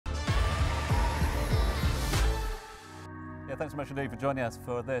thanks so much indeed for joining us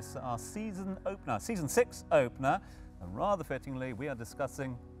for this, our season opener, season 6 opener. And rather fittingly, we are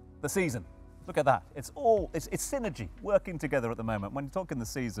discussing the season. Look at that. It's synergy working together at the moment. When you're talking the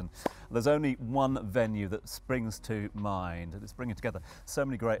season, there's only one venue that springs to mind. It's bringing together so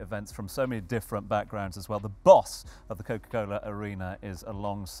many great events from so many different backgrounds as well. The boss of the Coca-Cola Arena is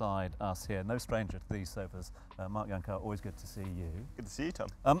alongside us here. No stranger to these sofas. Mark Yanko, always good to see you. Good to see you,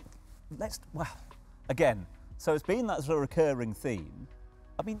 Tom. Again, so it's been that sort of recurring theme.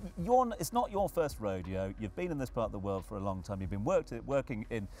 I mean, it's not your first rodeo. You've been in this part of the world for a long time. You've been working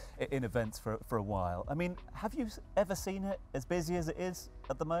in events for a while. I mean, have you ever seen it as busy as it is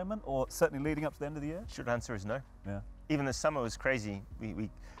at the moment, or certainly leading up to the end of the year? Short answer is no. Yeah. Even the summer was crazy. We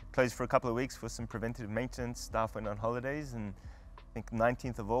closed for a couple of weeks for some preventative maintenance. Staff went on holidays, and I think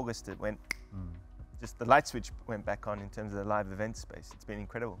 19th of August it went. Just the light switch went back on in terms of the live event space. It's been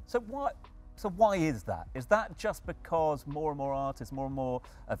incredible. So why is that? Is that just because more and more artists, more and more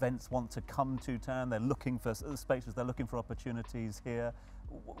events want to come to town? They're looking for spaces, they're looking for opportunities here.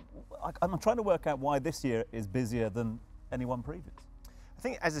 I'm trying to work out why this year is busier than any one previous. I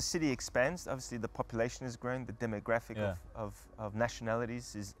think as the city expands, obviously the population has grown, the demographic of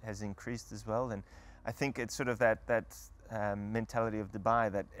nationalities has increased as well. And I think it's sort of that mentality of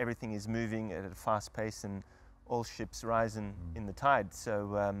Dubai, that everything is moving at a fast pace and all ships rise in the tide.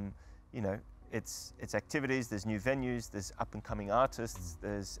 So, you know, it's activities, there's new venues, there's up and coming artists,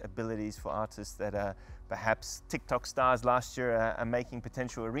 there's abilities for artists that are perhaps TikTok stars last year are making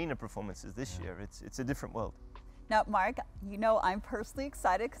potential arena performances this year. It's a different world. Now, Mark, you know I'm personally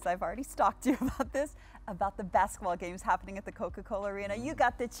excited because I've already stalked you about this, about the basketball games happening at the Coca-Cola Arena. You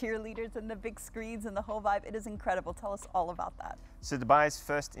got the cheerleaders and the big screens and the whole vibe. It is incredible. Tell us all about that. So Dubai's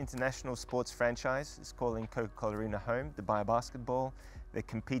first international sports franchise is calling Coca-Cola Arena home, Dubai Basketball. They're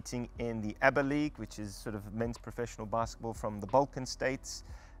competing in the ABBA League, which is sort of men's professional basketball from the Balkan states.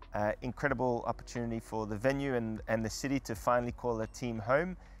 Incredible opportunity for the venue and the city to finally call a team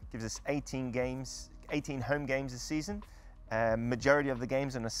home. Gives us 18 home games this season. Majority of the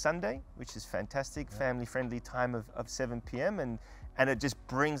games on a Sunday, which is fantastic. Family-friendly time of 7 p.m. And it just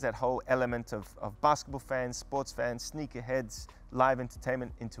brings that whole element of basketball fans, sports fans, sneakerheads, live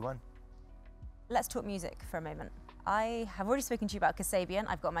entertainment into one. Let's talk music for a moment. I have already spoken to you about Kasabian.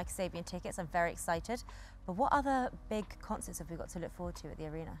 I've got my Kasabian tickets. I'm very excited. But what other big concerts have we got to look forward to at the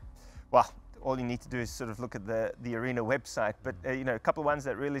arena? Well, all you need to do is sort of look at the arena website. But you know, a couple of ones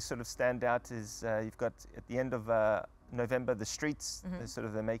that really sort of stand out is you've got at the end of November, the Streets.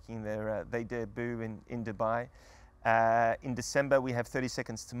 They're making their they debut in Dubai. In December, we have 30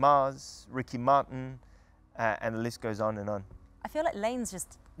 Seconds to Mars, Ricky Martin, and the list goes on and on. I feel like Lane's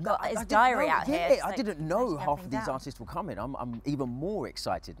just got his diary out here. Yeah, I didn't know half of these artists were coming. I'm even more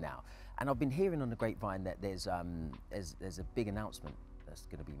excited now. And I've been hearing on the grapevine that there's a big announcement that's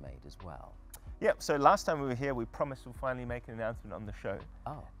going to be made as well. Yeah, so last time we were here, we promised we'll finally make an announcement on the show.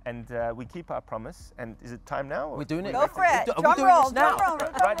 Oh. And we keep our promise. And is it time now? Or? We're doing it. Go for it. Are we doing this now?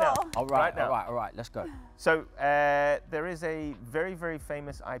 Right now. All right, all right, let's go. So there is a very, very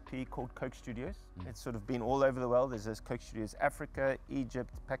famous IP called Coke Studios. It's sort of been all over the world. There's Coke Studios Africa,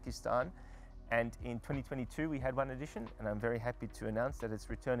 Egypt, Pakistan. And in 2022, we had one edition. And I'm very happy to announce that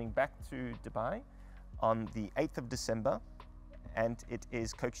it's returning back to Dubai on the 8th of December. And it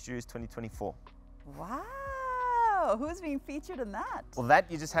is Coke Studios 2024. Wow, who's being featured in that? Well, that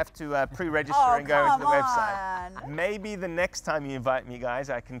you just have to pre-register and go into the website. Maybe the next time you invite me, guys,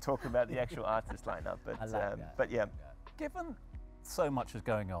 I can talk about the actual artist lineup. But, I like that. But yeah. Given so much is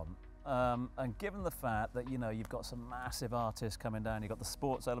going on, and given the fact that, you know, you've got some massive artists coming down, you've got the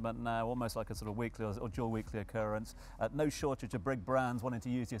sports element now, almost like a sort of weekly or dual weekly occurrence, no shortage of big brands wanting to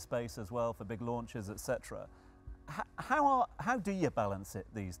use your space as well for big launches, etc. How do you balance it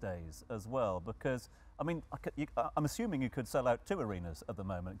these days as well? Because, I mean, I'm assuming you could sell out 2 arenas at the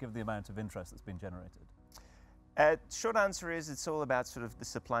moment, given the amount of interest that's been generated. Short answer is it's all about sort of the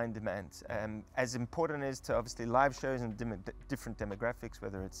supply and demand. As important as to obviously live shows and different demographics,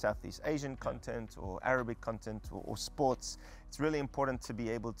 whether it's Southeast Asian content or Arabic content or sports, it's really important to be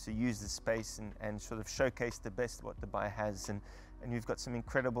able to use the space and sort of showcase the best what Dubai has. And we've got some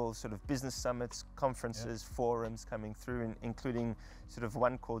incredible sort of business summits, conferences, forums coming through, including sort of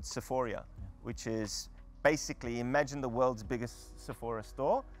one called Sephora, which is basically imagine the world's biggest Sephora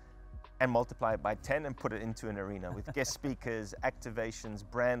store and multiply it by 10 and put it into an arena with guest speakers, activations,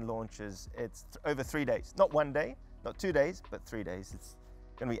 brand launches. It's over 3 days, not 1 day, not 2 days, but 3 days. It's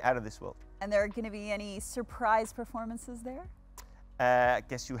going to be out of this world. And there are going to be any surprise performances there? I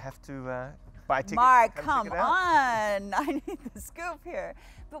guess you have to buy tickets. Mark, come come check it out. on. I need the scoop here.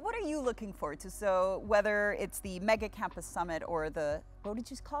 But what are you looking forward to? So whether it's the Mega Campus Summit or the, what did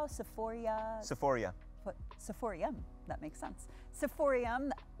you call it? Sephoria. Sephorium, that makes sense.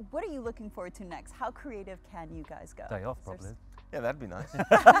 Sephorium, what are you looking forward to next? How creative can you guys go? Day off, Is there probably. Yeah, that'd be nice.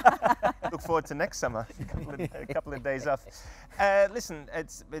 Look forward to next summer. A couple of days off. Listen,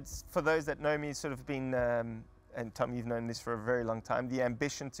 it's for those that know me, sort of been, and Tom, you've known this for a very long time. The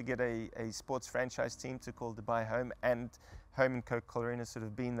ambition to get a sports franchise team to call Dubai home, and home in Coca-Cola Arena, sort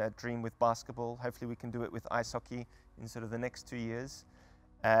of been that dream with basketball. Hopefully, we can do it with ice hockey in sort of the next 2 years,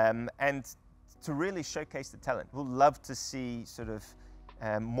 and to really showcase the talent. We'll love to see sort of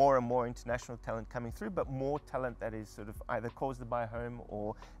more and more international talent coming through, but more talent that is sort of either calls Dubai home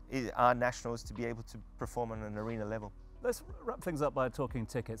or our nationals to be able to perform on an arena level. Let's wrap things up by talking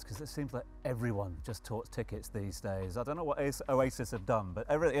tickets, because it seems like everyone just talks tickets these days. I don't know what Oasis have done, but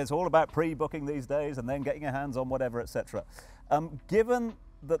it's all about pre-booking these days and then getting your hands on whatever, etc. Given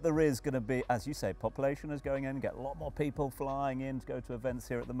that there is going to be, as you say, population is going in, get a lot more people flying in to go to events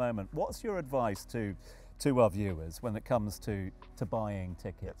here at the moment. What's your advice to our viewers when it comes to buying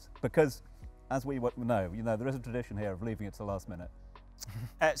tickets? Because as we know, there is a tradition here of leaving it to the last minute.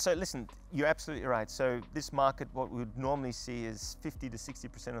 So listen, you're absolutely right. So this market, what we would normally see is 50 to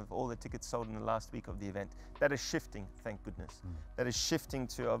 60% of all the tickets sold in the last week of the event. That is shifting, thank goodness. That is shifting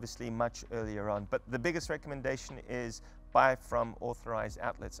to obviously much earlier on. But the biggest recommendation is buy from authorized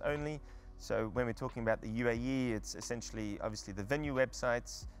outlets only. So when we're talking about the UAE, it's essentially obviously the venue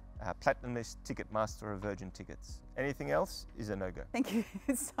websites, Platinum List, Ticketmaster, or Virgin Tickets. Anything else is a no-go. Thank you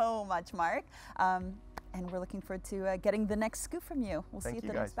so much, Mark. And we're looking forward to getting the next scoop from you. We'll see you at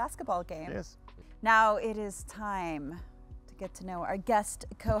the next basketball game. Yes. Now it is time to get to know our guest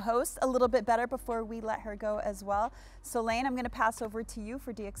co-host a little bit better before we let her go as well. So Lane, I'm going to pass over to you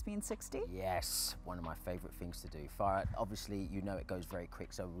for DXB in 60. Yes, one of my favorite things to do. Farah, obviously, you know it goes very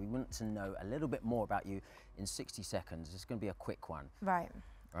quick, so we want to know a little bit more about you in 60 seconds. It's going to be a quick one. Right.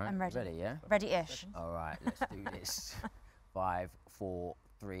 Right? I'm ready. Ready, yeah? Ready-ish. All right, let's do this. 5, 4,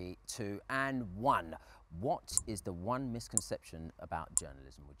 3, 2, and 1. What is the one misconception about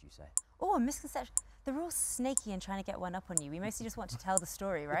journalism, would you say? Oh, a misconception. They're all snaky and trying to get one up on you. We mostly just want to tell the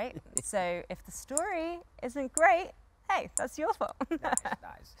story, right? So if the story isn't great, hey, that's your fault.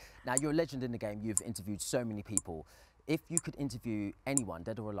 Nice. Now, you're a legend in the game. You've interviewed so many people. If you could interview anyone,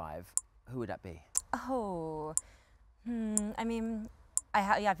 dead or alive, who would that be? Oh, I mean,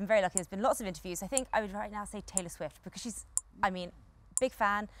 I've been very lucky. There's been lots of interviews. I think I would right now say Taylor Swift, because she's, big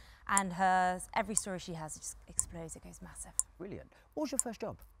fan, and every story she has, it just explodes, it goes massive. Brilliant. What was your first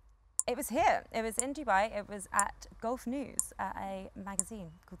job? It was here. It was in Dubai. It was at Golf News, at a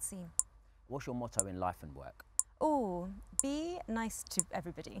magazine called Scene. What's your motto in life and work? Oh, be nice to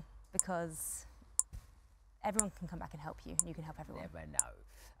everybody, because everyone can come back and help you, and you can help everyone. Never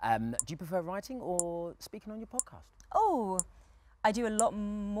know. Do you prefer writing or speaking on your podcast? Oh, I do a lot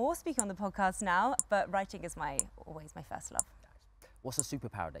more speaking on the podcast now, but writing is always my first love. Nice. What's a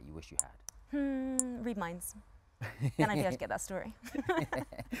superpower that you wish you had? Read minds. Then I'd be able to get that story.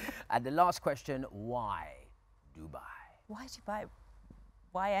 And the last question, why Dubai? Why Dubai?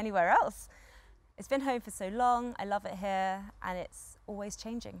 Why anywhere else? It's been home for so long. I love it here, and it's always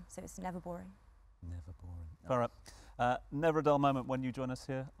changing, so it's never boring. Never boring. Farah, never a dull moment when you join us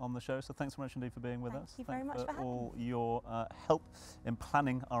here on the show, so thanks so much indeed for being with us. Thank you very much for having me. all your help in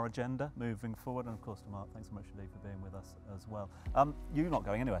planning our agenda moving forward, and of course to Mark, thanks so much indeed for being with us as well. You're not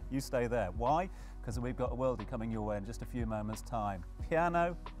going anywhere, you stay there. Why? Because we've got a worldie coming your way in just a few moments' time.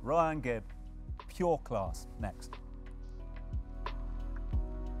 Piano, Ryan Gibb, pure class, next.